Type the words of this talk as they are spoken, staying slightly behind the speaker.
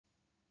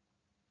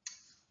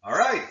All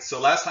right,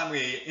 so last time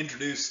we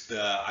introduced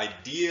the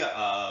idea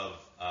of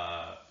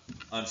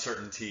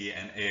uncertainty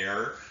and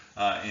error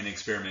in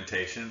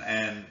experimentation,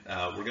 and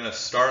we're going to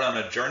start on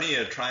a journey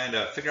of trying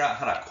to figure out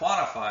how to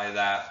quantify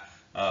that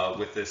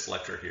with this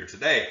lecture here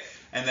today.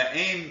 And the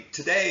aim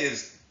today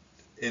is,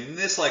 in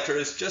this lecture,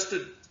 is just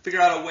to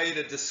figure out a way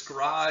to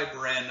describe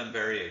random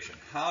variation.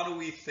 How do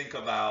we think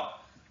about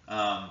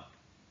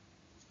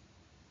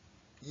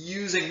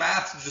using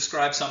math to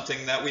describe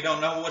something that we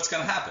don't know what's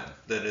going to happen,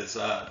 that is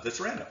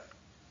that's random.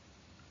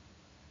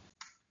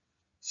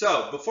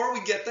 So before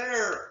we get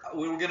there,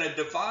 we were going to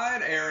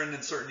divide error and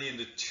uncertainty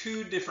into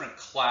two different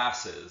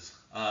classes,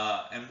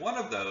 and one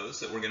of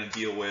those that we're going to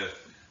deal with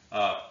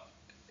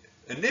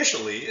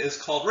initially is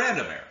called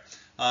random error.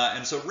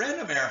 And so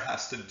random error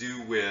has to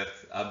do with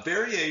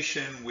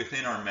variation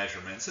within our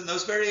measurements, and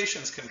those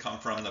variations can come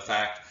from the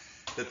fact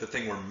that the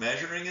thing we're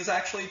measuring is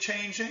actually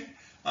changing,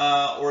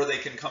 or they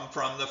can come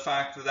from the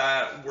fact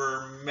that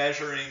we're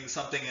measuring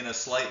something in a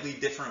slightly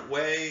different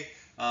way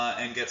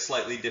and get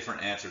slightly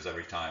different answers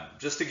every time.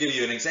 Just to give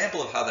you an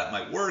example of how that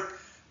might work,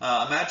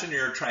 imagine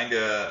you're trying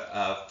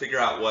to figure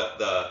out what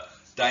the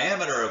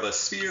diameter of a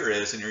sphere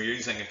is, and you're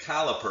using a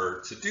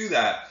caliper to do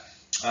that.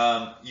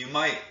 You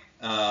might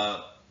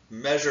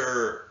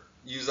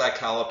use that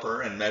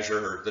caliper and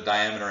measure the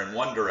diameter in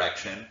one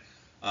direction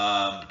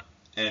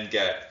and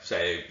get,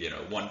 say,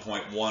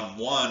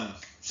 1.11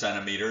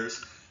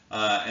 centimeters.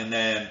 And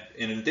then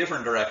in a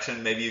different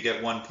direction, maybe you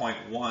get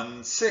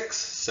 1.16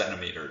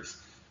 centimeters.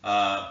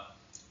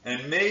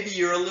 And maybe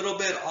you're a little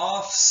bit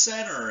off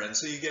center, and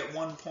so you get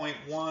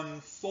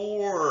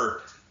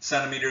 1.14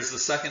 centimeters the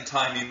second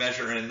time you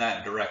measure in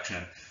that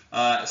direction.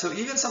 So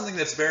even something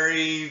that's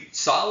very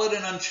solid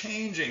and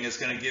unchanging is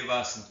going to give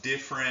us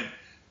different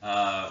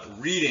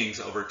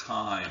readings over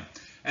time.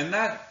 And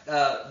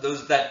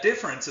that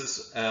difference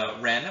is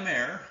random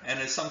error, and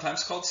is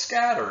sometimes called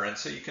scatter. And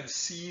so you can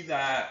see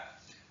that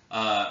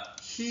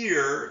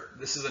here,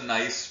 this is a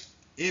nice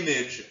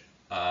image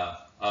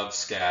of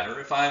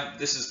scatter.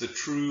 This is the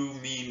true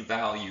mean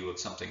value of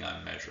something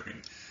I'm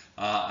measuring.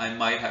 I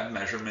might have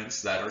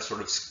measurements that are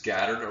sort of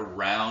scattered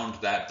around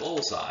that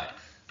bullseye.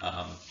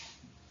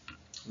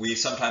 We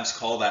sometimes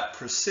call that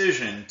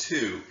precision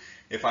too.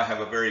 If I have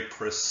a very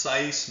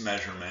precise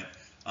measurement,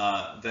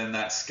 then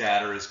that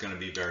scatter is going to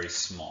be very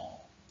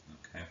small.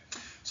 Okay,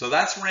 so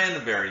that's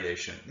random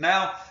variation.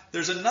 Now,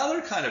 there's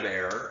another kind of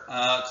error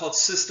called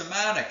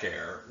systematic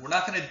error. We're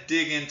not going to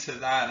dig into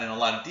that in a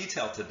lot of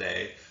detail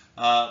today,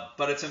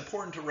 but it's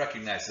important to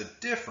recognize the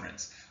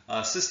difference.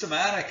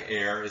 Systematic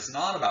error is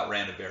not about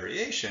random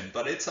variation,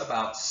 but it's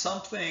about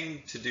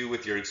something to do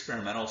with your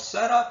experimental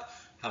setup,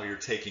 how you're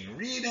taking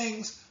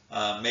readings,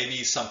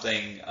 maybe some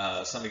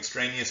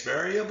extraneous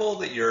variable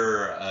that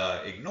you're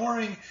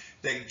ignoring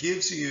that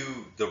gives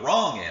you the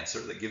wrong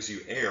answer, that gives you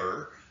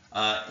error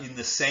in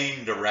the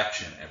same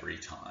direction every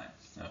time.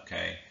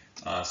 Okay.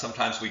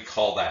 Sometimes we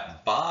call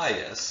that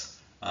bias,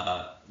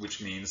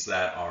 which means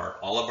that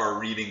all of our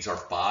readings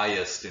are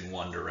biased in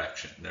one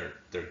direction.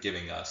 They're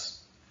giving us,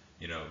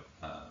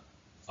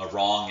 a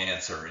wrong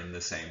answer in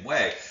the same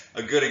way.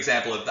 A good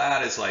example of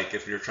that is like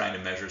if you're trying to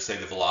measure, say,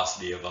 the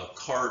velocity of a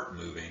cart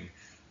moving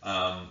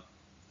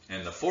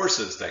and the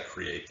forces that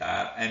create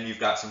that, and you've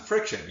got some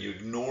friction. You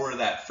ignore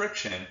that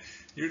friction,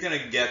 you're going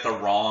to get the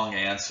wrong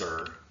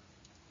answer.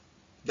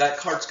 That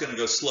cart's going to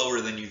go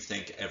slower than you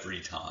think every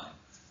time.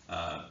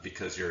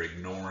 Because you're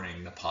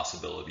ignoring the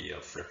possibility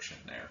of friction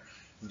there.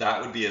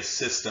 That would be a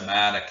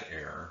systematic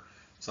error,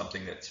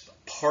 something that's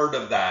part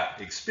of that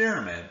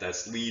experiment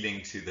that's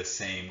leading to the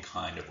same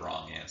kind of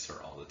wrong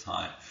answer all the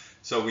time.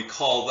 So we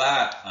call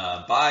that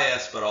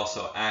bias, but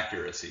also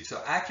accuracy.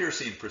 So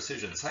accuracy and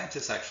precision,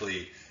 scientists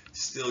actually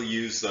still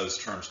use those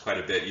terms quite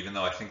a bit, even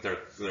though I think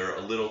they're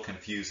a little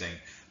confusing.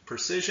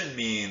 Precision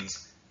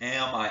means,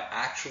 am I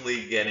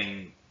actually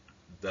getting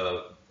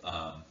the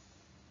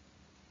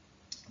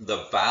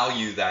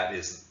value that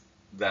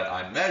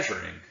I'm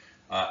measuring?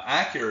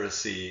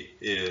 Accuracy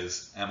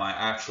is, am I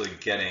actually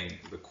getting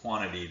the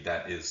quantity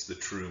that is the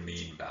true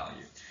mean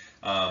value?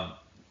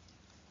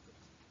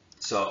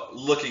 So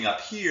looking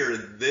up here,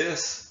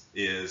 this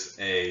is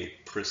a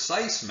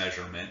precise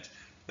measurement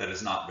that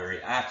is not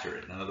very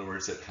accurate. In other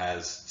words, it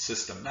has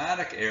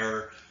systematic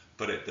error,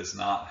 but it does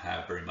not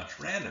have very much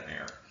random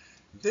error.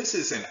 This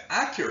is an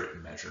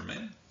accurate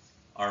measurement.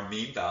 Our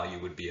mean value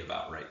would be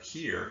about right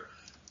here,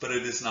 but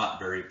it is not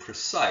very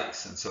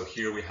precise. And so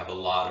here we have a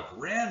lot of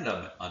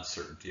random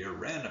uncertainty or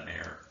random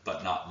error,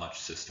 but not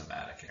much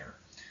systematic error.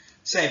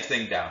 Same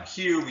thing down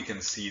here. We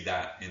can see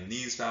that in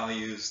these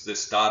values,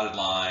 this dotted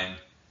line,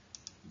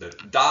 the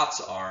dots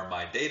are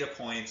my data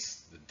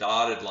points. The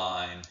dotted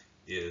line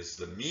is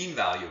the mean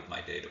value of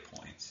my data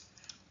points.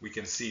 We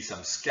can see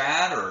some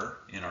scatter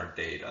in our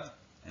data,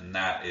 and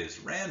that is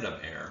random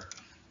error.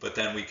 But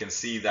then we can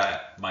see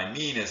that my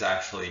mean is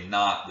actually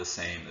not the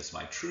same as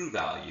my true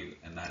value,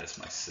 and that is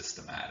my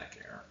systematic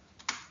error.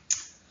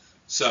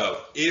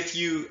 So if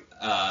you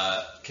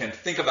can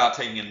think about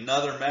taking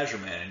another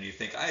measurement and you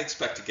think, I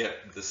expect to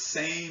get the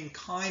same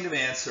kind of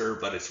answer,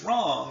 but it's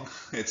wrong,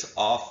 it's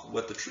off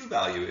what the true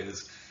value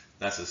is,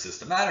 that's a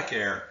systematic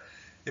error.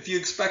 If you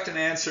expect an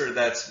answer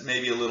that's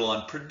maybe a little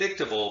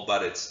unpredictable,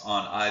 but it's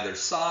on either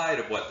side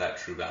of what that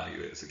true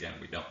value is, again,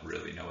 we don't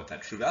really know what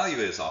that true value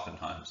is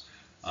oftentimes,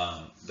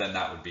 then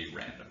that would be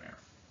random error.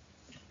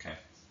 Okay,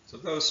 so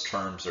those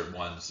terms are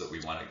ones that we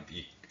want to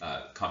be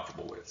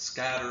comfortable with: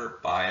 scatter,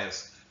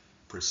 bias,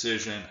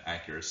 precision,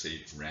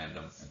 accuracy,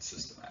 random, and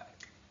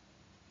systematic.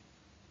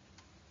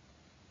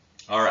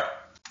 All right,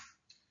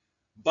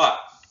 but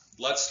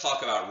let's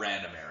talk about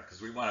random error,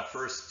 because we want to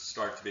first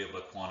start to be able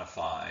to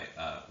quantify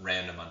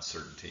random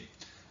uncertainty.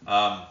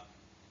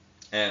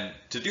 And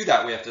to do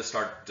that, we have to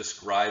start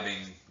describing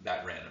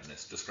that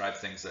randomness, describe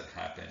things that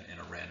happen in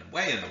a random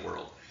way in the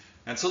world.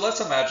 And so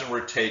let's imagine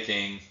we're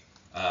taking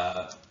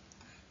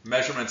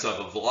measurements of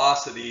a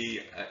velocity,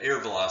 air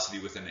velocity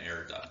within an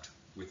air duct,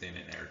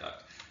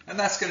 And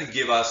that's going to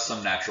give us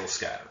some natural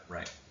scatter,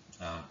 right?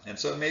 And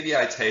so maybe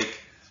I take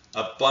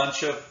a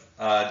bunch of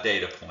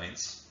data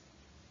points,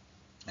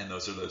 and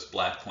those are those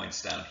black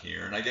points down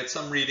here, and I get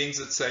some readings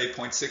that say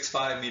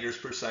 0.65 meters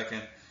per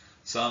second,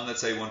 some that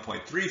say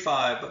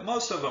 1.35, but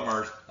most of them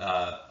are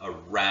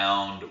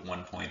around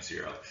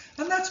 1.0.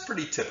 And that's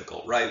pretty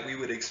typical, right? We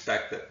would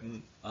expect that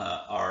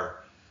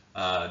our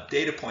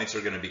data points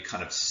are going to be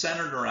kind of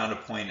centered around a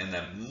point, and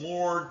then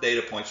more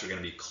data points are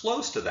going to be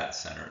close to that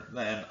center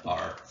than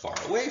are far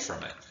away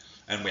from it.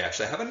 And we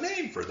actually have a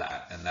name for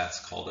that, and that's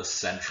called a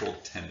central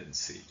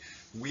tendency.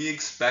 We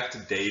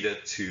expect data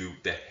to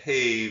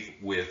behave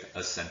with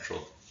a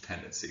central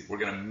tendency. We're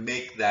going to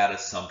make that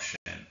assumption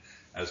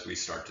as we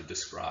start to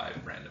describe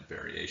random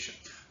variation.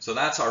 So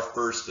that's our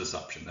first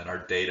assumption, that our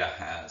data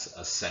has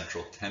a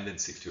central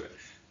tendency to it.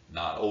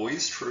 Not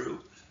always true,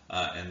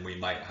 and we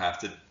might have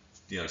to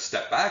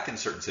step back in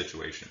certain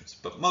situations,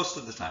 but most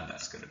of the time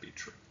that's going to be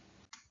true.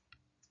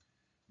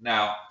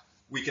 Now,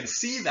 we can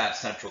see that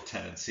central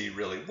tendency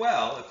really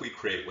well if we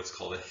create what's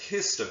called a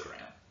histogram.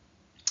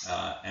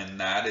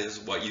 And that is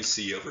what you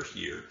see over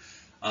here.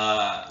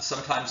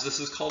 Sometimes this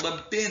is called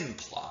a bin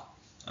plot.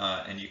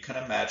 And you can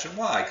imagine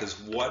why, because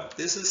what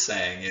this is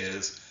saying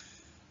is,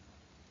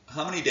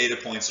 how many data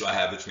points do I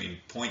have between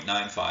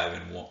 0.95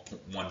 and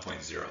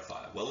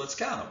 1.05? Well, let's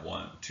count them.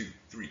 1, 2,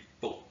 3,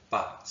 4,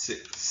 5,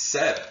 6,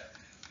 7.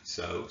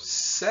 So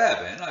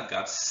 7, I've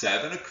got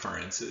 7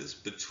 occurrences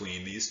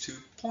between these 2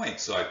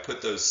 points. So I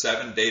put those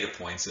 7 data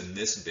points in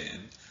this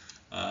bin.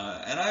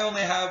 And I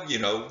only have,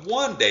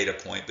 1 data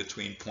point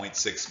between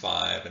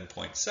 0.65 and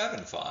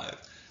 0.75.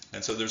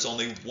 And so there's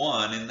only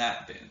 1 in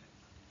that bin.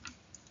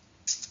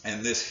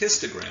 And this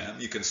histogram,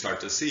 you can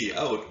start to see,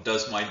 oh,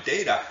 does my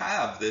data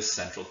have this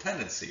central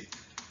tendency?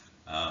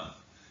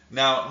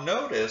 Now,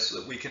 notice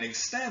that we can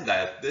extend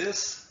that.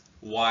 This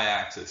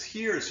y-axis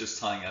here is just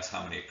telling us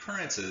how many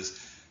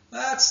occurrences.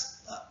 That's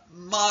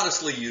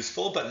modestly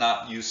useful, but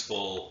not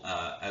useful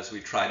as we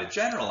try to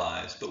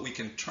generalize. But we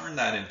can turn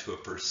that into a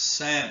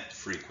percent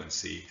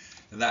frequency,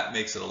 and that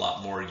makes it a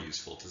lot more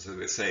useful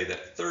to say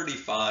that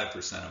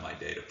 35% of my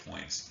data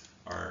points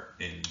are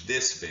in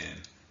this bin,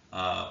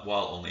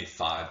 while only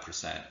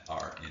 5%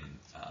 are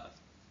in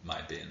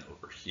my bin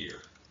over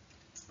here.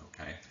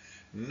 Okay.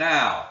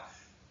 Now,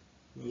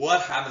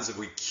 what happens if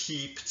we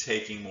keep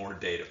taking more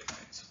data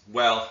points?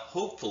 Well,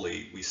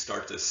 hopefully we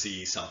start to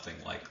see something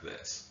like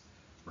this,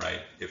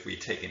 right? If we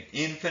take an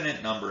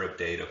infinite number of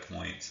data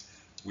points,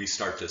 we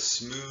start to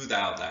smooth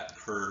out that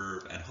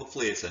curve, and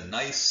hopefully it's a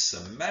nice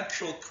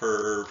symmetrical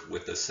curve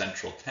with a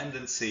central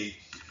tendency,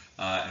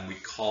 and we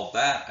call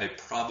that a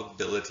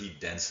probability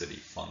density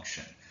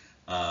function.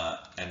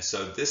 And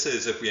so this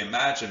is, if we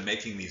imagine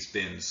making these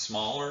bins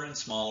smaller and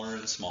smaller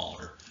and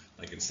smaller,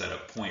 like instead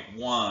of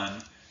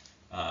 0.1,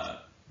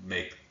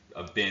 make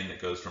a bin that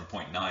goes from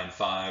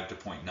 0.95 to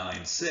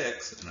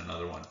 0.96, and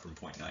another one from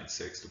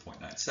 0.96 to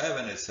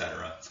 0.97,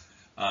 etc.,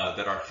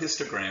 that our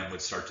histogram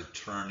would start to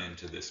turn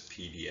into this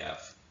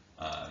PDF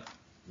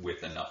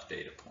with enough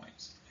data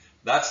points.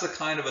 That's the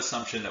kind of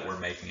assumption that we're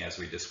making as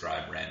we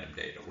describe random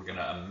data. We're going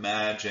to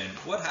imagine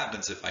what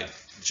happens if I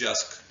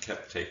just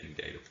kept taking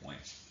data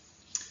points.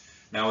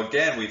 Now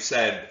again, we've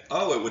said,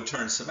 oh, it would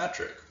turn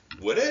symmetric.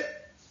 Would it?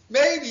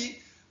 Maybe.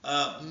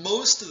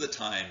 Most of the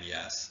time,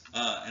 yes.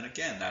 And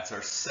again, that's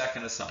our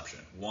second assumption.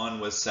 1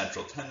 was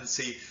central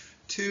tendency.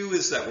 2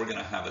 is that we're going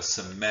to have a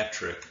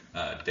symmetric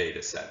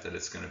data set, that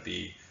it's going to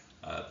be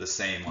the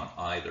same on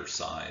either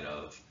side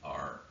of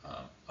our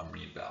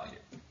mean value.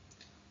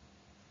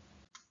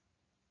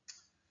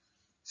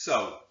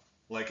 So,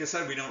 like I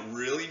said, we don't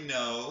really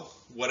know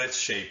what its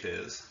shape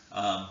is,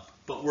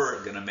 but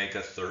we're going to make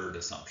a third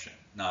assumption.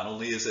 Not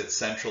only is it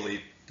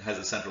has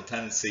a central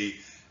tendency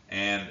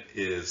and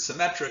is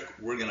symmetric,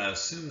 we're going to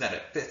assume that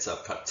it fits a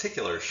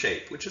particular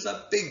shape, which is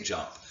a big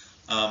jump.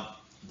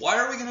 Why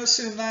are we going to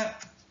assume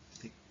that?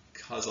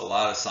 Because a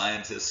lot of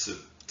scientists have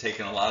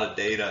taken a lot of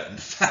data and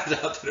found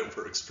out that it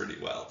works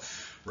pretty well,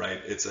 right?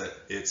 It's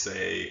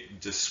a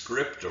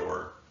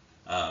descriptor.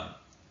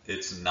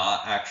 It's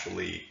not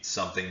actually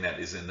something that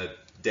is in the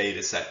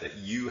data set that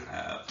you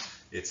have.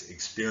 It's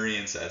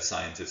experience as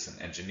scientists and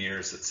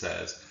engineers that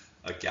says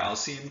a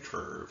Gaussian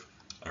curve,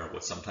 or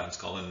what's sometimes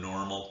called a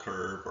normal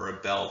curve or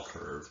a bell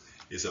curve,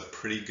 is a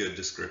pretty good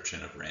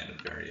description of random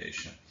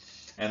variation.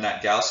 And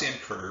that Gaussian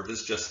curve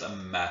is just a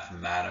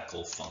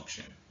mathematical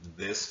function.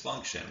 This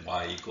function,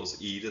 y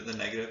equals e to the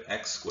negative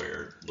x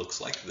squared,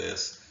 looks like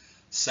this,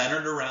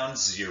 centered around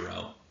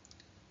 0,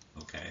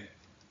 okay,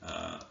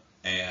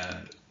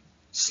 and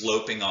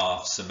sloping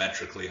off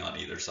symmetrically on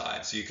either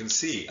side. So you can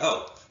see,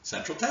 oh,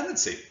 central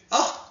tendency.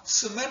 Oh,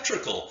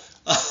 symmetrical.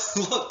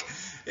 Look,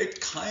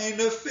 it kind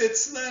of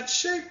fits that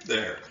shape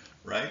there,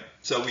 right?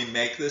 So we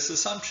make this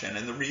assumption,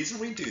 and the reason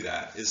we do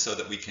that is so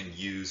that we can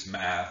use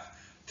math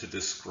to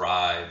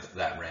describe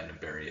that random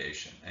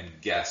variation and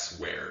guess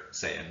where,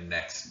 say, a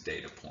next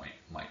data point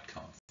might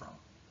come from.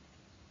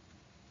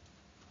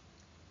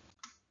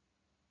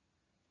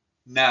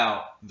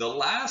 Now, the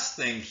last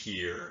thing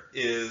here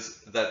is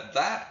that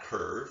that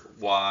curve,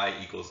 y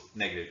equals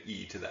negative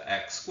e to the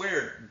x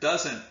squared,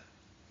 doesn't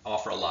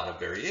offer a lot of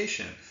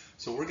variation.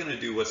 So we're going to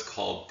do what's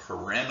called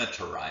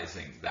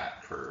parameterizing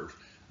that curve.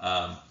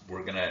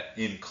 We're going to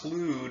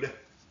include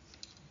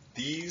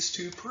these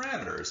two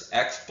parameters,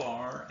 x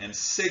bar and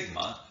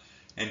sigma,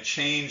 and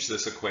change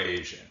this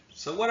equation.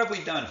 So what have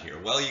we done here?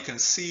 Well, you can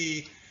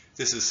see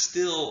this is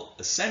still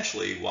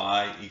essentially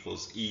y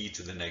equals e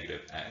to the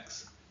negative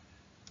x.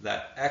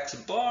 That x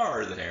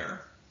bar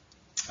there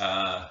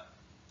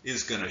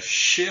is going to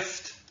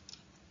shift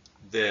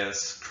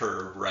this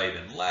curve right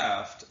and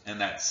left,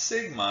 and that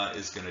sigma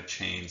is going to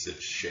change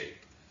its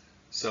shape.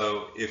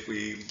 So if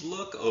we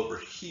look over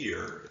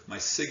here, if my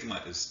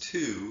sigma is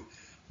 2,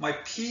 my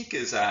peak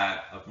is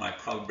of my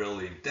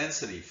probability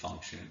density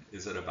function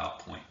is at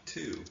about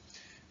 0.2.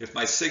 If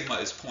my sigma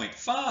is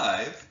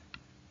 0.5,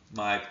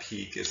 my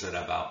peak is at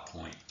about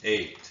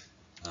 0.8.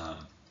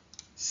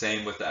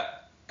 Same with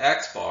that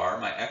x bar.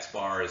 My x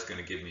bar is going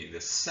to give me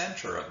the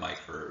center of my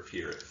curve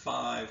here at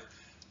 5,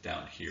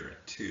 down here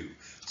at 2.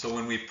 So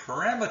when we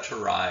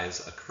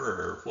parameterize a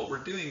curve, what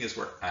we're doing is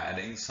we're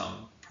adding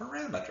some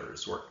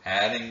parameters. We're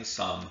adding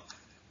some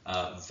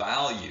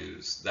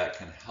values that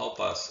can help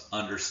us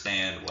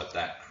understand what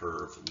that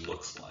curve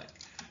looks like.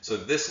 So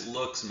this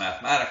looks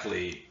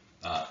mathematically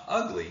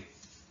ugly,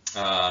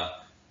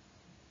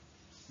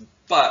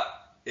 but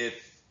it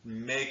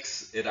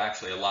makes it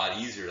actually a lot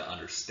easier to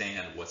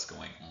understand what's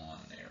going on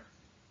there.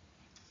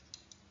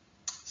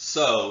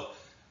 So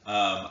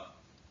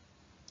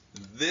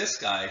this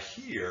guy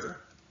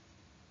here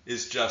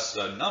is just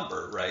a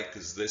number, right?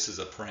 Because this is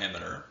a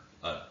parameter,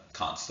 a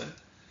constant.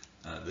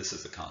 This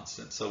is a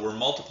constant. So we're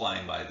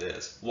multiplying by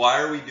this.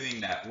 Why are we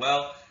doing that?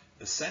 Well,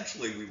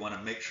 essentially we want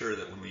to make sure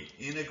that when we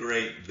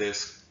integrate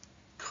this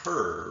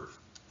curve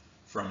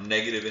from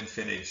negative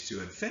infinity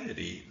to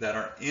infinity, that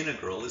our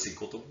integral is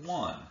equal to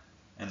 1.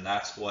 And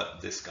that's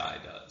what this guy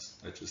does.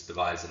 It just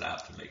divides it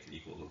out to make it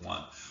equal to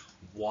 1.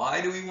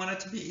 Why do we want it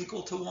to be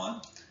equal to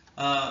 1?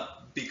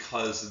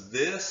 Because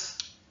this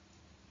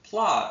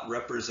plot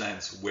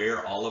represents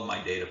where all of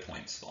my data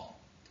points fall,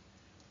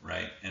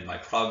 right? And my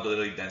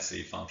probability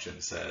density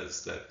function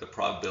says that the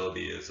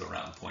probability is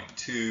around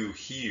 0.2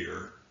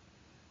 here.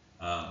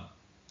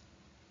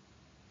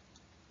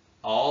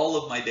 All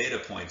of my data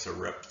points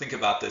are, think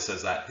about this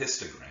as that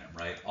histogram,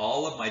 right?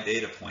 All of my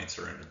data points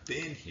are in a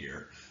bin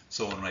here.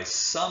 So when I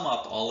sum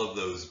up all of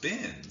those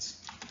bins,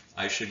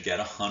 I should get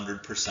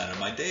 100% of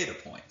my data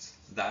points.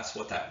 That's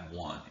what that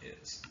 1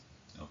 is,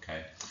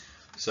 okay?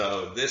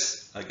 So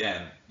this,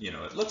 again,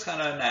 it looks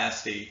kind of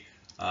nasty,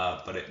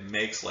 but it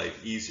makes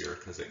life easier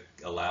because it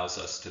allows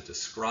us to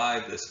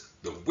describe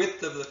the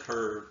width of the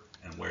curve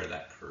and where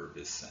that curve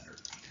is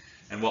centered.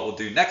 And what we'll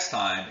do next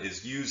time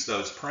is use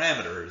those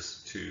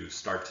parameters to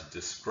start to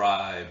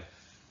describe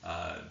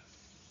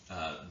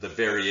the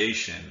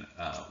variation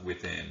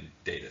within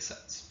data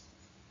sets.